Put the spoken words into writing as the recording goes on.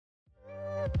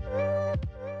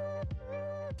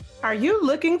Are you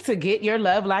looking to get your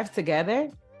love life together?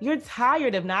 You're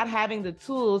tired of not having the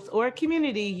tools or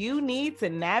community you need to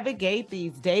navigate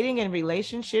these dating and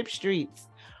relationship streets.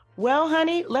 Well,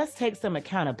 honey, let's take some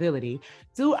accountability,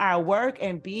 do our work,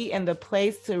 and be in the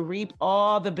place to reap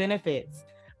all the benefits.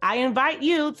 I invite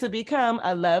you to become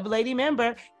a Love Lady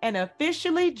member and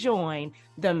officially join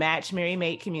the Match Mary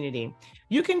Mate community.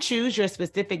 You can choose your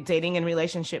specific dating and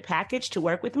relationship package to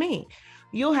work with me.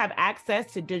 You'll have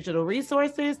access to digital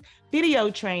resources, video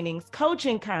trainings,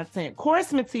 coaching content,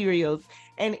 course materials,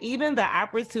 and even the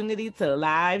opportunity to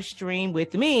live stream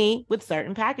with me with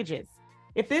certain packages.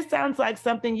 If this sounds like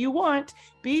something you want,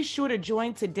 be sure to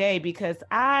join today because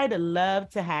I'd love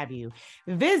to have you.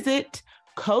 Visit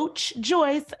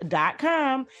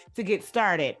CoachJoyce.com to get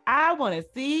started. I want to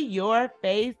see your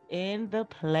face in the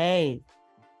place.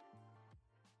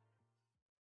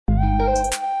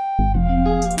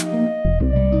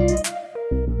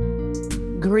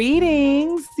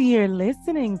 Greetings. You're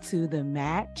listening to the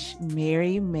Match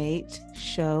Mary Mate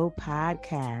Show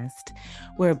podcast,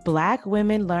 where Black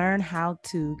women learn how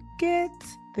to get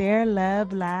their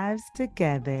love lives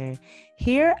together.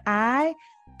 Here I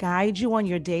guide you on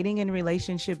your dating and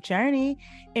relationship journey,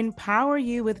 empower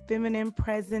you with feminine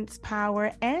presence,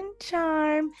 power, and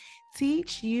charm,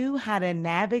 teach you how to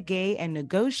navigate and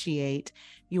negotiate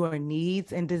your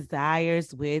needs and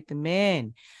desires with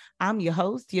men. I'm your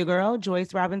host, your girl,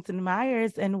 Joyce Robinson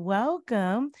Myers, and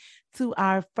welcome to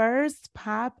our first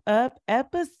pop-up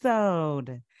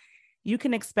episode. You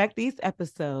can expect these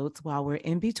episodes while we're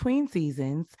in between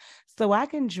seasons, so I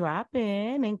can drop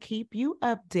in and keep you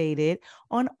updated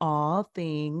on all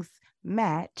things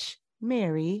Match,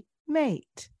 Marry,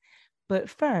 Mate. But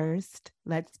first,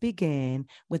 let's begin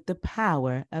with the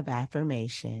power of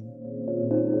affirmation.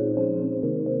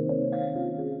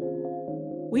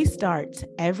 We start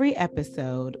every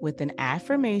episode with an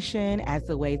affirmation as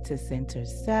a way to center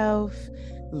self,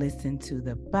 listen to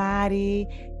the body,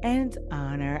 and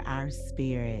honor our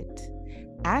spirit.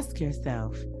 Ask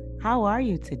yourself, how are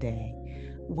you today?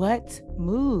 What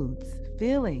moods,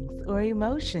 feelings, or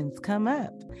emotions come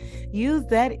up? Use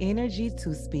that energy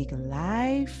to speak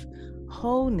life,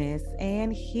 wholeness,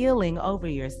 and healing over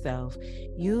yourself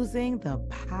using the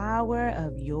power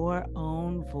of your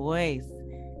own voice.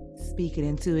 Speak it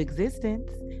into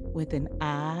existence with an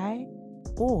I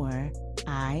or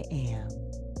I am.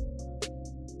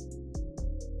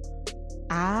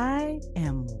 I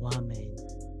am woman.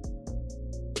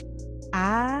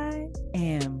 I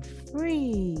am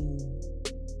free.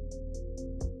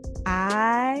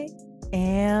 I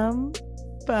am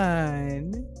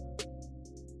fun.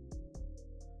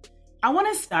 I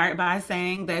want to start by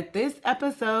saying that this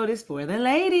episode is for the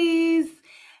ladies.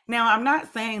 Now, I'm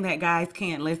not saying that guys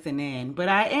can't listen in, but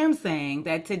I am saying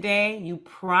that today you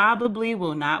probably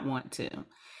will not want to.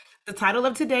 The title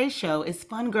of today's show is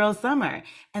Fun Girl Summer,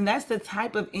 and that's the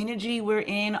type of energy we're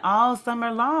in all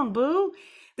summer long, boo.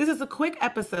 This is a quick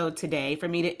episode today for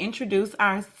me to introduce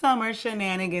our Summer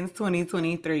Shenanigans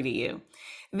 2023 to you.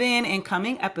 Then in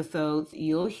coming episodes,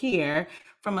 you'll hear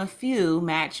from a few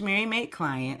Match Mary Mate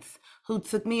clients who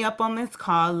took me up on this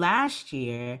call last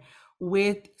year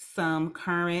with some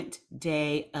current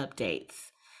day updates.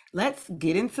 Let's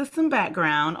get into some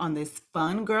background on this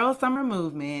fun girl summer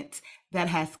movement that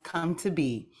has come to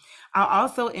be. I'll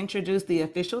also introduce the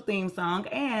official theme song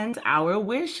and our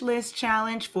wish list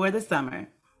challenge for the summer.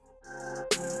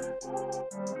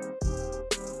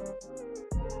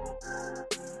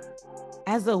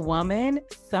 As a woman,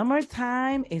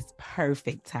 summertime is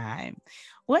perfect time.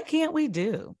 What can't we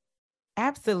do?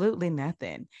 Absolutely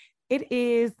nothing. It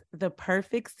is the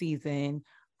perfect season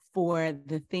for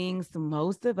the things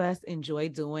most of us enjoy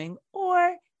doing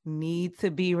or need to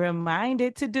be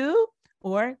reminded to do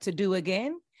or to do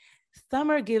again.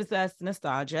 Summer gives us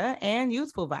nostalgia and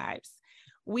youthful vibes.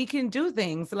 We can do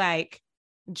things like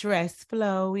dress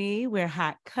flowy, wear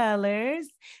hot colors,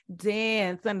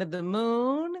 dance under the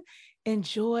moon,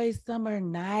 enjoy summer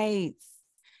nights,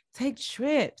 take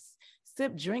trips,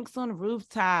 sip drinks on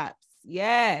rooftops.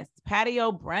 Yes,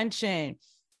 patio brunching.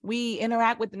 We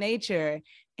interact with nature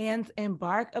and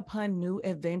embark upon new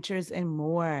adventures and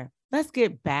more. Let's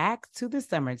get back to the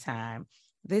summertime.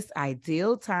 This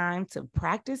ideal time to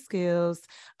practice skills,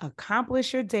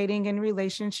 accomplish your dating and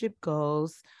relationship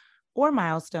goals or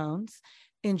milestones,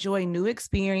 enjoy new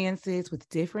experiences with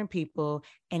different people,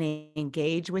 and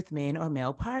engage with men or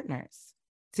male partners.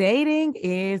 Dating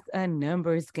is a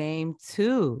numbers game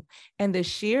too, and the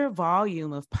sheer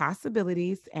volume of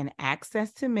possibilities and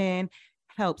access to men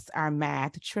helps our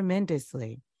math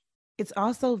tremendously. It's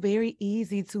also very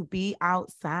easy to be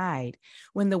outside.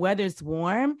 When the weather's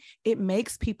warm, it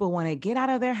makes people want to get out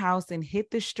of their house and hit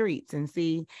the streets. And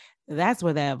see, that's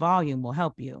where that volume will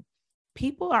help you.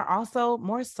 People are also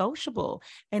more sociable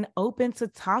and open to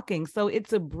talking. So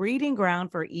it's a breeding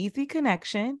ground for easy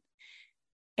connection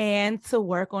and to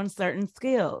work on certain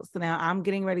skills. Now, I'm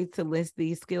getting ready to list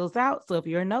these skills out. So if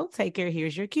you're a note taker,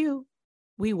 here's your cue.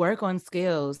 We work on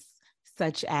skills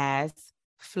such as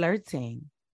flirting,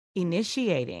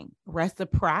 initiating,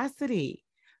 reciprocity,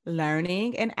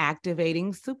 learning and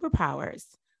activating superpowers,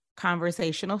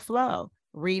 conversational flow,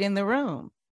 reading the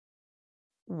room,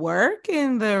 work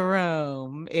in the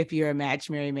room if you're a Match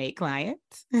Marry Mate client,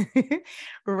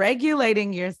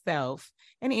 regulating yourself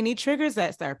and any triggers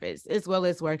that surface, as well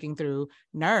as working through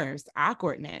nerves,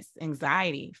 awkwardness,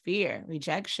 anxiety, fear,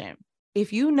 rejection.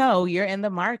 If you know you're in the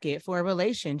market for a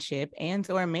relationship and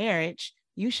or marriage,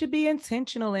 you should be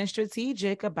intentional and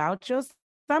strategic about your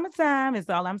summertime is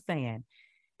all I'm saying.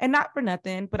 And not for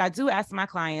nothing, but I do ask my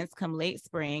clients come late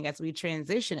spring as we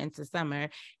transition into summer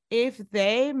if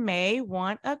they may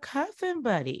want a cuffing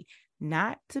buddy,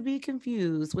 not to be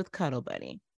confused with cuddle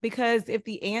buddy. Because if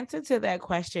the answer to that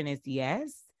question is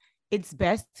yes, it's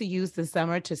best to use the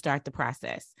summer to start the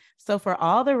process. So, for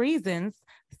all the reasons,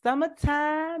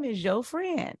 summertime is your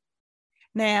friend.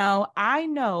 Now, I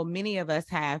know many of us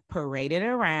have paraded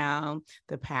around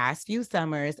the past few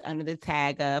summers under the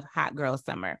tag of hot girl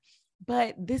summer,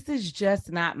 but this is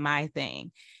just not my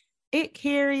thing. It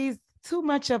carries too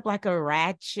much of like a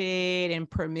ratchet and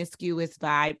promiscuous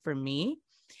vibe for me.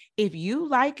 If you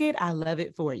like it, I love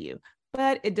it for you,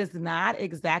 but it does not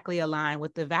exactly align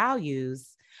with the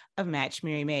values of Match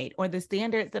Marry Mate or the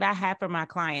standards that I have for my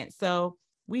clients. So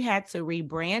we had to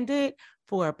rebrand it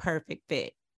for a perfect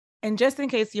fit. And just in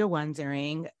case you're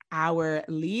wondering, our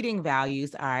leading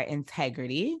values are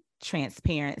integrity,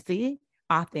 transparency,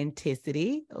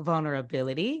 authenticity,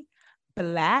 vulnerability,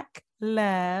 Black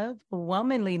love,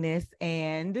 womanliness,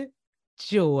 and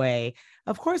joy.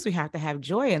 Of course, we have to have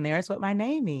joy in there. It's what my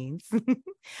name means.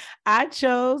 I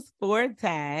chose 4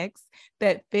 tags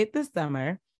that fit the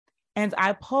summer, and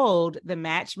I polled the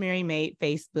Match Marry Mate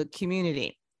Facebook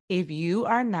community. If you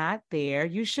are not there,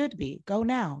 you should be. Go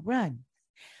now, run.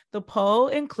 The poll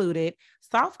included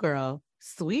soft girl,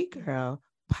 sweet girl,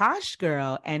 posh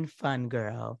girl, and fun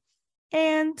girl.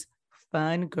 And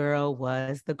fun girl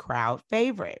was the crowd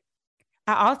favorite.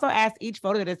 I also asked each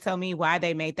voter to tell me why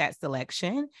they made that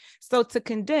selection. So, to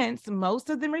condense, most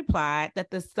of them replied that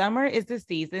the summer is the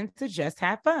season to just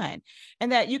have fun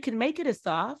and that you can make it as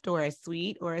soft or as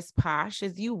sweet or as posh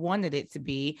as you wanted it to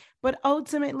be. But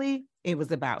ultimately, it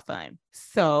was about fun.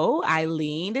 So, I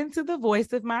leaned into the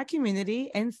voice of my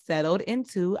community and settled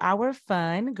into our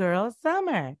fun girl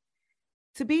summer.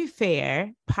 To be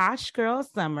fair, Posh Girl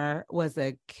Summer was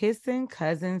a kissing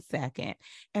cousin second,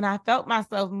 and I felt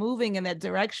myself moving in that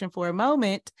direction for a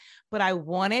moment, but I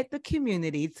wanted the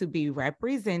community to be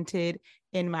represented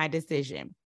in my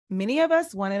decision. Many of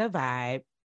us wanted a vibe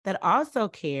that also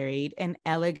carried an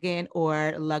elegant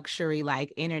or luxury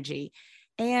like energy,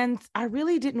 and I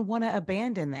really didn't want to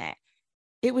abandon that.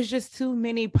 It was just too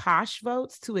many posh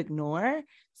votes to ignore,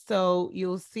 so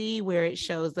you'll see where it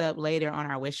shows up later on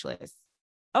our wish list.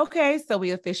 Okay, so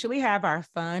we officially have our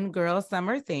fun girl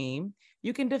summer theme.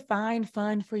 You can define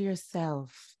fun for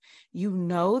yourself. You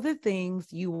know the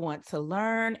things you want to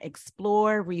learn,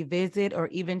 explore, revisit, or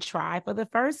even try for the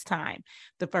first time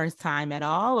at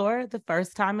all, or the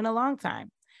first time in a long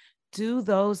time. Do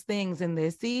those things in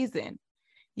this season.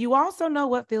 You also know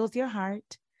what fills your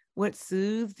heart, what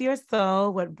soothes your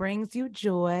soul, what brings you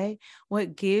joy,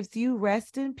 what gives you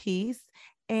rest and peace,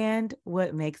 and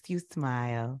what makes you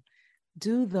smile.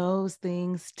 Do those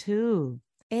things too.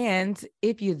 And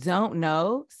if you don't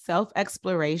know, self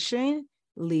exploration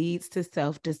leads to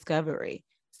self discovery.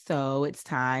 So it's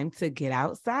time to get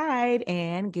outside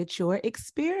and get your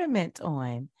experiment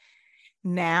on.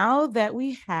 Now that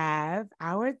we have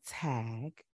our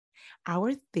tag,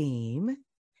 our theme,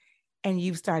 and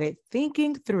you've started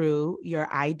thinking through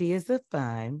your ideas of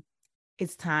fun,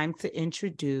 it's time to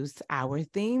introduce our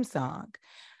theme song.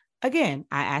 Again,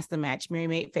 I asked the Match Marry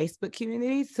Mate Facebook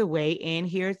community to weigh in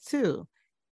here too.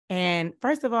 And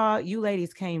first of all, you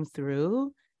ladies came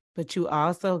through, but you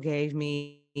also gave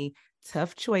me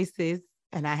tough choices.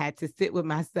 And I had to sit with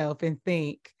myself and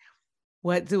think,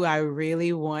 what do I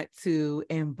really want to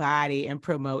embody and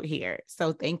promote here?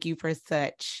 So thank you for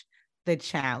such the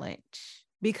challenge.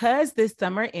 Because this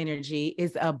summer energy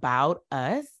is about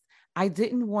us, I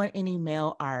didn't want any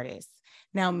male artists.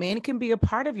 Now, men can be a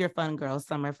part of your fun girl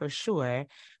summer for sure,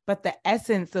 but the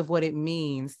essence of what it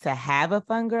means to have a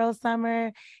fun girl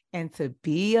summer and to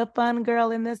be a fun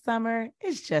girl in the summer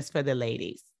is just for the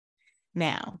ladies.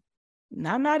 Now,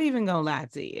 I'm not even going to lie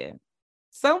to you.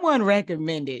 Someone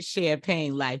recommended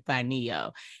Champagne Life by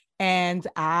Ne-Yo, and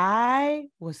I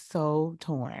was so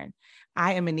torn.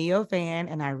 I am a Ne-Yo fan,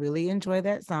 and I really enjoy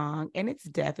that song, and it's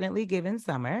definitely given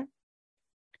summer.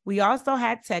 We also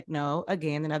had Techno,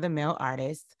 again, another male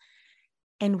artist.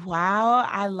 And while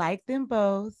I like them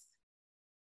both,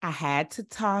 I had to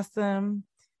toss them.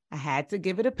 I had to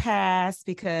give it a pass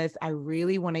because I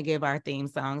really want to give our theme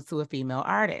songs to a female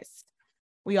artist.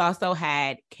 We also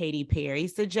had Katy Perry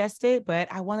suggested,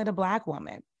 but I wanted a Black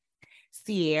woman.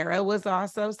 Ciara was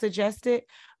also suggested,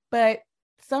 but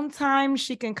sometimes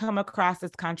she can come across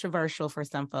as controversial for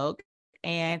some folk,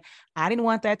 and I didn't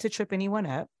want that to trip anyone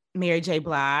up. Mary J.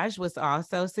 Blige was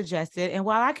also suggested, and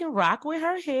while I can rock with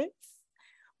her hits,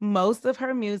 most of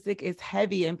her music is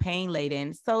heavy and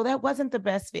pain-laden, so that wasn't the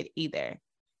best fit either.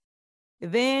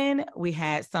 Then we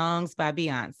had songs by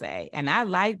Beyonce, and I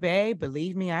like Bae,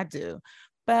 believe me, I do.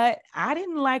 But I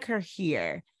didn't like her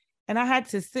here, and I had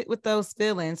to sit with those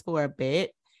feelings for a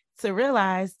bit to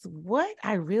realize what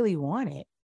I really wanted.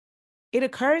 It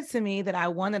occurred to me that I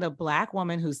wanted a Black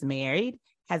woman who's married,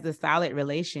 has a solid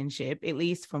relationship, at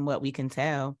least from what we can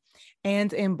tell,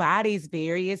 and embodies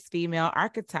various female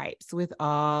archetypes with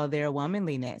all their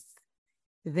womanliness.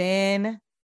 Then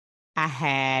I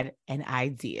had an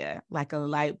idea, like a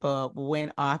light bulb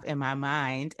went off in my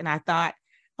mind, and I thought,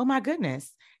 oh my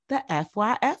goodness, the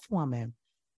FYF woman.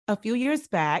 A few years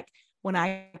back, when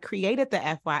I created the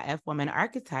FYF woman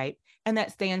archetype, and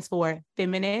that stands for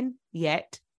feminine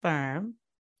yet firm,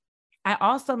 I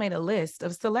also made a list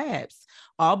of celebs,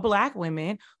 all Black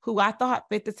women who I thought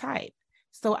fit the type.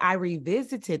 So I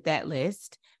revisited that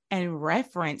list and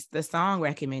referenced the song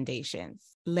recommendations.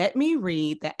 Let me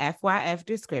read the FYF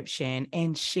description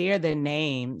and share the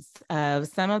names of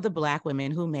some of the Black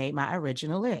women who made my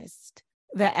original list.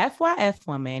 The FYF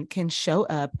woman can show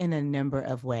up in a number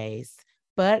of ways,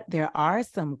 but there are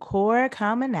some core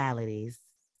commonalities.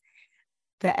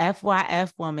 The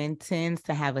FYF woman tends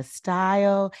to have a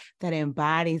style that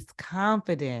embodies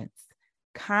confidence,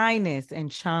 kindness, and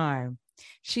charm.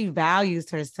 She values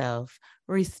herself,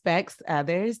 respects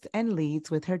others, and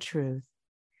leads with her truth.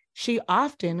 She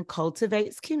often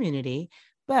cultivates community,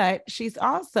 but she's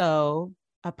also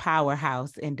a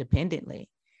powerhouse independently.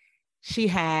 She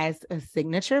has a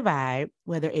signature vibe,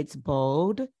 whether it's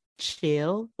bold,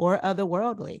 chill, or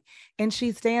otherworldly, and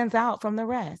she stands out from the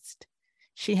rest.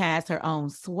 She has her own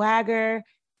swagger,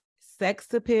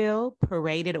 sex appeal,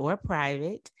 paraded or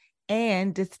private,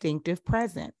 and distinctive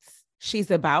presence.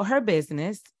 She's about her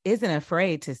business, isn't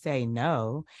afraid to say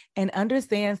no, and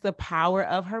understands the power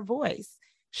of her voice.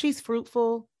 She's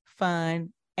fruitful,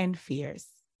 fun, and fierce.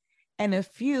 And a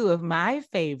few of my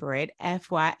favorite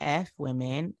FYF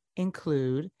women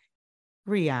include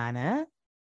Rihanna,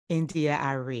 India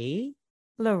Arie,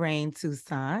 Lorraine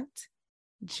Toussaint,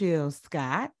 Jill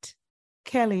Scott,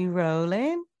 Kelly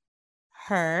Rowland,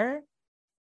 Her,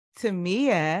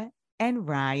 Tamia, and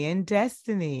Ryan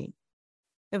Destiny.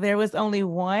 There was only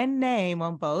one name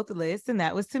on both lists, and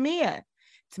that was Tamia.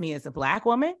 Tamia is a Black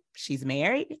woman. She's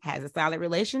married, has a solid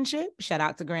relationship. Shout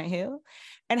out to Grant Hill,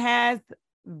 and has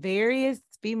various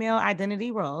female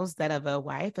identity roles, that of a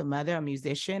wife, a mother, a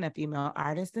musician, a female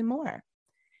artist, and more.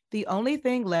 The only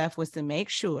thing left was to make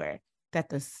sure that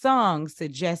the song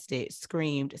suggested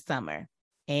screamed summer,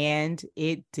 and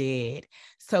it did.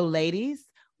 So ladies,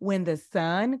 When the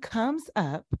Sun Comes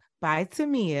Up by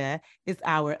Tamia is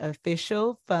our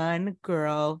official Fun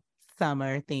Girl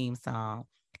Summer theme song.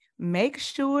 Make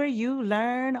sure you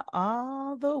learn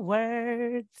all the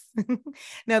words.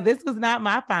 Now, this was not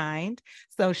my find,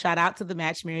 so shout out to the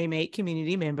Match Mary Mate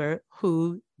community member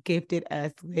who gifted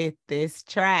us with this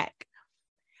track.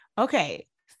 Okay,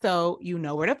 so you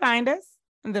know where to find us,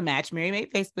 the Match Mary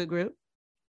Mate Facebook group.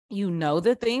 You know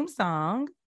the theme song.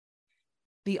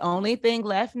 The only thing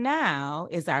left now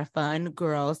is our Fun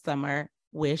Girl Summer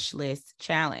Wish List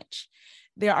Challenge.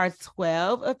 There are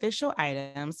 12 official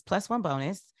items plus one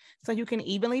bonus, so you can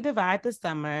evenly divide the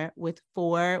summer with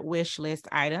 4 wish list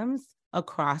items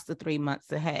across the 3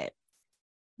 months ahead.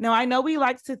 Now, I know we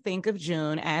like to think of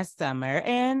June as summer,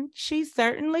 and she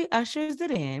certainly ushers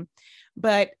it in,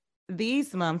 but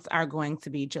these months are going to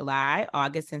be July,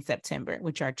 August, and September,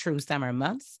 which are true summer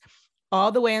months,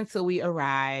 all the way until we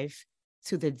arrive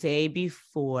to the day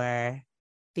before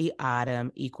the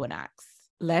autumn equinox.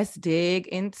 Let's dig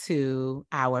into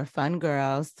our Fun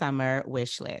Girl Summer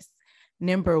wish list.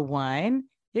 Number 1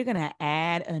 you're going to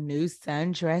add a new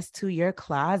sundress to your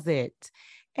closet.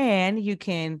 And you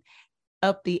can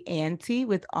up the ante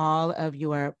with all of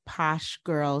your posh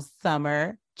girl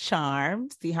summer charm.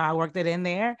 See how I worked it in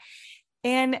there?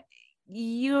 And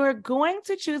you're going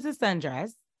to choose a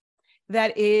sundress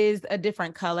that is a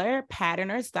different color,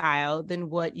 pattern, or style than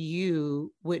what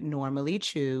you would normally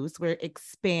choose. We're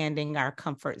expanding our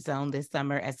comfort zone this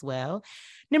summer as well.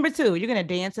 Number 2, you're going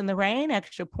to dance in the rain,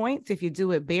 extra points if you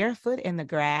do it barefoot in the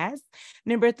grass.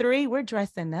 Number 3, we're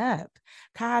dressing up.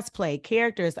 Cosplay,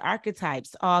 characters,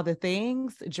 archetypes, all the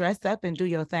things. Dress up and do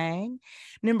your thing.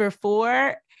 Number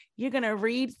 4, you're going to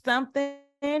read something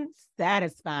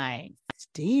satisfying,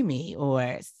 steamy,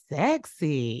 or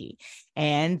sexy.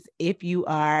 And if you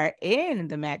are in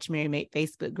the Match Marry Mate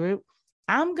Facebook group,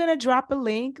 I'm going to drop a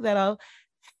link that'll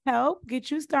help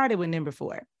get you started with number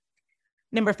 4.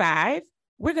 Number 5,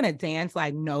 we're going to dance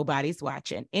like nobody's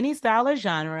watching, any style or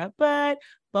genre, but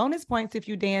bonus points if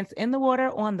you dance in the water,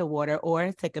 on the water,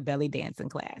 or take a belly dancing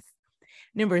class.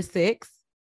 Number 6,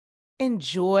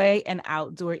 enjoy an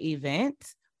outdoor event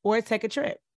or take a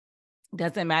trip.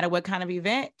 Doesn't matter what kind of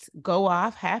event, go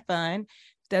off, have fun.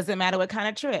 Doesn't matter what kind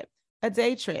of trip, a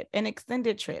day trip, an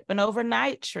extended trip, an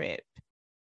overnight trip.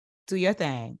 Do your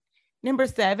thing. Number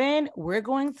 7, we're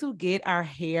going to get our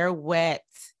hair wet.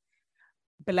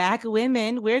 Black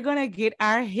women, we're going to get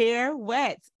our hair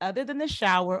wet other than the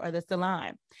shower or the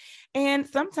salon. And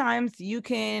sometimes you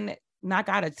can knock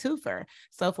out a twofer.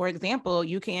 So for example,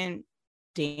 you can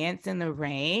dance in the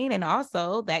rain, and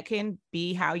also that can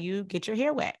be how you get your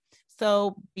hair wet.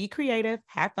 So be creative,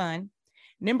 have fun.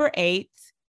 Number 8,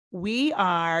 we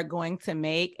are going to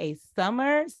make a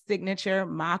summer signature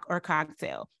mock or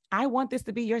cocktail. I want this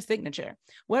to be your signature.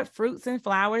 What fruits and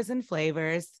flowers and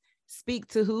flavors speak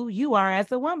to who you are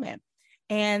as a woman?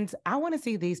 And I want to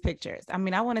see these pictures. I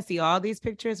mean, I want to see all these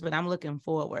pictures, but I'm looking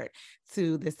forward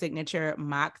to the signature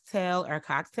mocktail or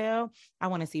cocktail. I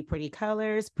want to see pretty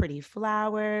colors, pretty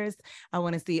flowers. I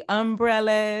want to see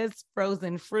umbrellas,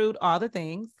 frozen fruit, all the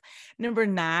things. Number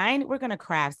 9, we're going to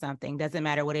craft something. Doesn't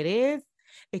matter what it is.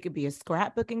 It could be a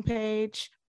scrapbooking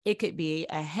page. It could be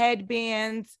a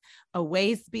headband, a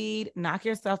waist bead. Knock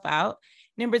yourself out.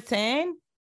 Number 10,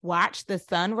 watch the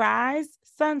sunrise,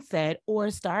 sunset, or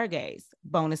stargaze.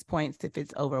 Bonus points if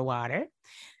it's over water.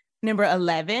 Number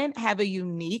 11, have a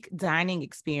unique dining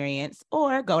experience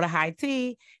or go to high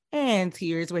tea. And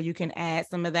here's where you can add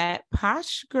some of that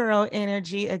posh girl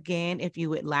energy again if you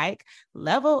would like.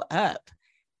 Level up.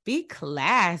 Be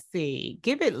classy.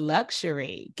 Give it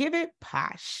luxury. Give it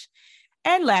posh.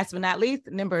 And last but not least,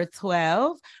 number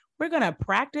 12, we're going to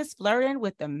practice flirting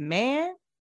with the man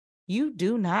you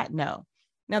do not know.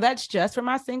 Now, that's just for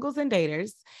my singles and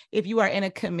daters. If you are in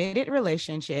a committed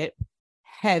relationship,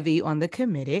 heavy on the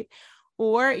committed,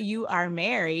 or you are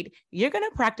married, you're going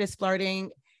to practice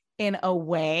flirting in a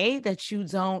way that you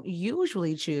don't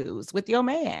usually choose with your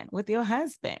man, with your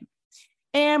husband.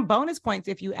 And bonus points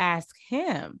if you ask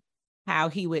him how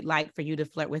he would like for you to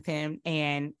flirt with him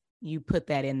and you put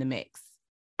that in the mix.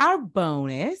 Our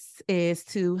bonus is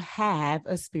to have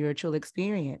a spiritual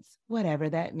experience, whatever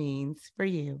that means for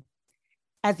you.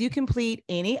 As you complete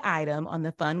any item on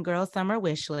the Fun Girl Summer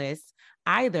wish list,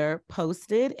 either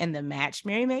posted in the Match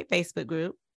Marry Mate Facebook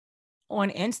group,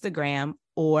 on Instagram,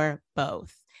 or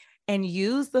both, and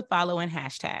use the following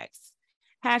hashtags.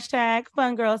 Hashtag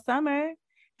Fun Girl Summer,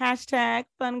 hashtag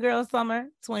Fun Girl Summer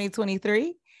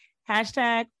 2023,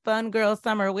 hashtag Fun Girl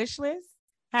Summer wish list,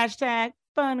 hashtag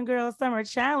Fun Girl Summer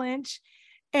challenge,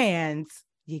 and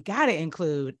you got to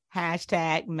include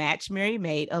hashtag Match Marry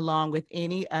Mate along with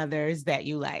any others that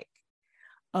you like.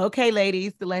 Okay,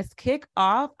 ladies, let's kick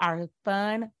off our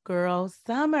Fun Girl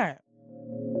Summer.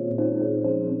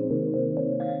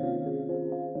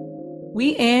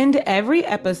 We end every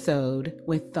episode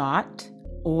with thought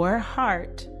or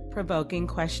heart-provoking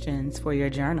questions for your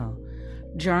journal.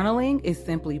 Journaling is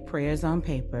simply prayers on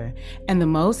paper, and the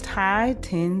Most High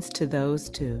tends to those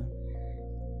too.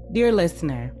 Dear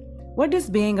listener, what does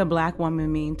being a Black woman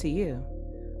mean to you?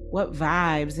 What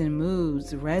vibes and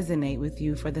moods resonate with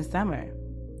you for the summer?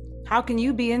 How can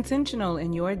you be intentional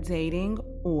in your dating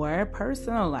or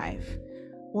personal life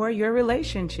or your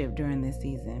relationship during this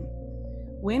season?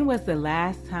 When was the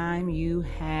last time you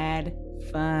had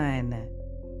fun?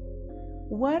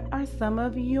 What are some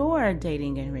of your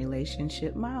dating and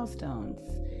relationship milestones,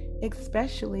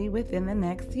 especially within the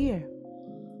next year?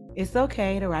 It's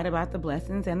okay to write about the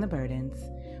blessings and the burdens.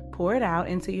 Pour it out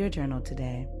into your journal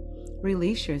today.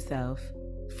 Release yourself,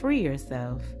 free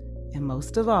yourself, and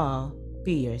most of all,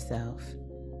 be yourself.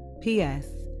 P.S.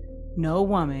 No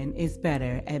woman is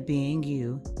better at being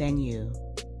you than you.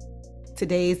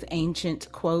 Today's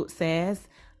ancient quote says,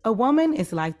 "A woman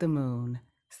is like the moon.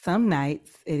 Some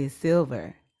nights it is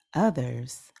silver,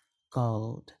 others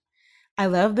gold." I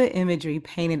love the imagery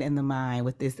painted in the mind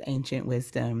with this ancient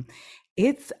wisdom.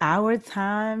 It's our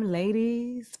time,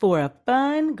 ladies, for a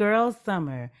fun girl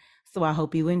summer. So I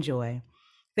hope you enjoy.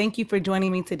 Thank you for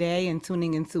joining me today and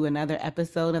tuning into another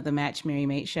episode of the Match Mary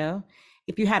Mate Show.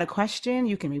 If you had a question,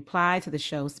 you can reply to the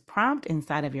show's prompt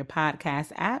inside of your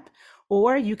podcast app,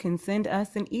 or you can send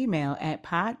us an email at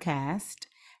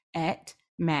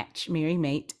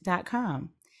podcast@matchmarymate.com.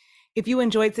 If you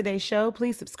enjoyed today's show,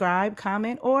 please subscribe,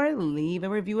 comment, or leave a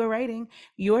review or rating.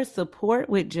 Your support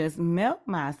would just melt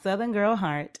my Southern girl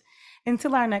heart.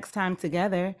 Until our next time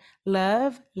together,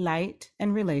 love, light,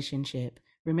 and relationship.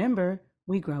 Remember,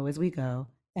 we grow as we go,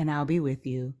 and I'll be with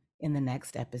you in the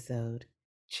next episode.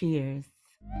 Cheers.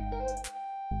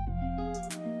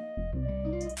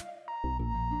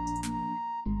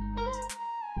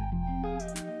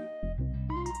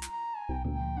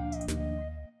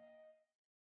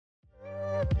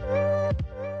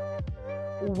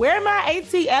 Where my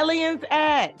AT aliens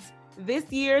at?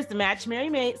 This year's Match Mary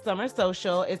Mate Summer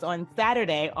Social is on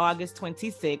Saturday, August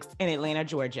 26th in Atlanta,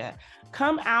 Georgia.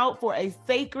 Come out for a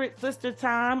sacred sister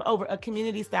time over a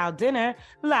community-style dinner,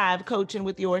 live coaching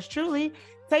with yours truly,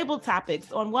 table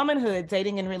topics on womanhood,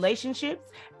 dating, and relationships,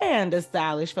 and a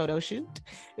stylish photo shoot.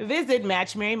 Visit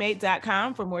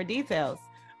matchmarymate.com for more details.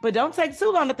 But don't take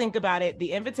too long to think about it.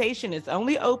 The invitation is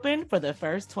only open for the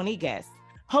first 20 guests.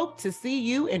 Hope to see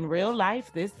you in real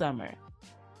life this summer.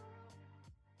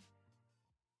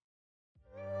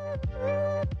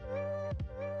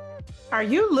 Are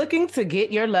you looking to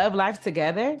get your love life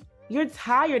together? You're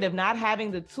tired of not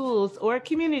having the tools or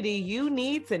community you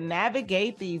need to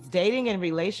navigate these dating and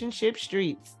relationship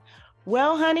streets.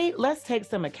 Well, honey, let's take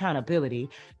some accountability,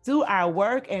 do our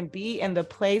work, and be in the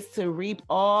place to reap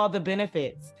all the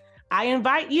benefits. I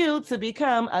invite you to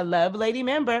become a Love Lady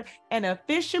member and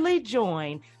officially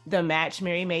join the Match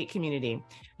Mary Mate community.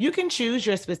 You can choose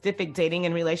your specific dating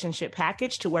and relationship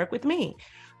package to work with me.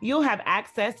 You'll have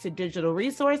access to digital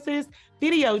resources,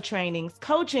 video trainings,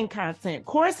 coaching content,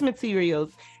 course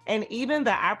materials, and even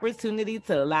the opportunity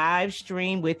to live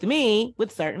stream with me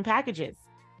with certain packages.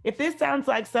 If this sounds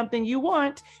like something you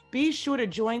want, be sure to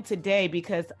join today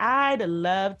because I'd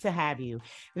love to have you.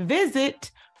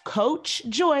 Visit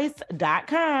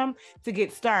CoachJoyce.com to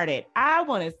get started. I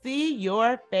want to see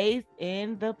your face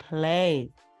in the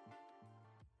place.